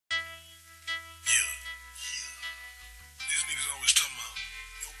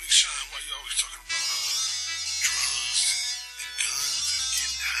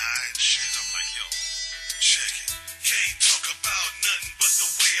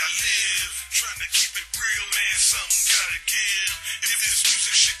something gotta give. If this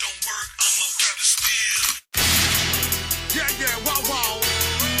music shit don't work, I'ma grab the steel. Yeah, wow, wow.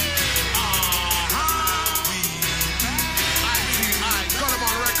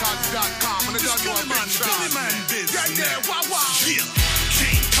 GullyMonRecords.com and the Gully Mon Biz. Yeah, wow, wow. Yeah,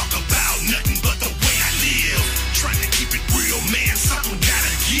 can't talk about nothing but the way I live. Trying to keep it real, man, something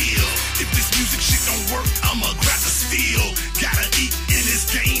gotta give. If this music shit don't work, I'ma grab the steel. Gotta eat in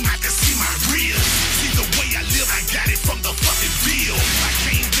this game, I can see my real. See the way I live, I got it from the fucking bill. I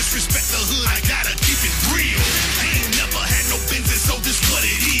can't disrespect the hood, I gotta keep it real. I ain't never had no business, so this what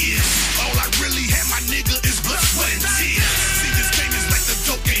it is. All I really had, my nigga, is blood, sweat, and tears. See, this game is like the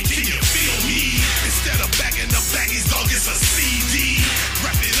dope game, can you feel me? Instead of bagging the baggies, dog, it's a CD.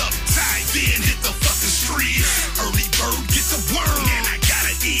 Wrap it up tight, then hit the fucking street. Early bird, get the worm, and I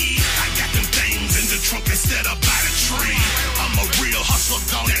gotta eat. I got them things in the trunk instead of by the tree. I'm a real hustler,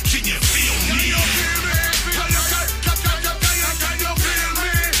 dog, now can you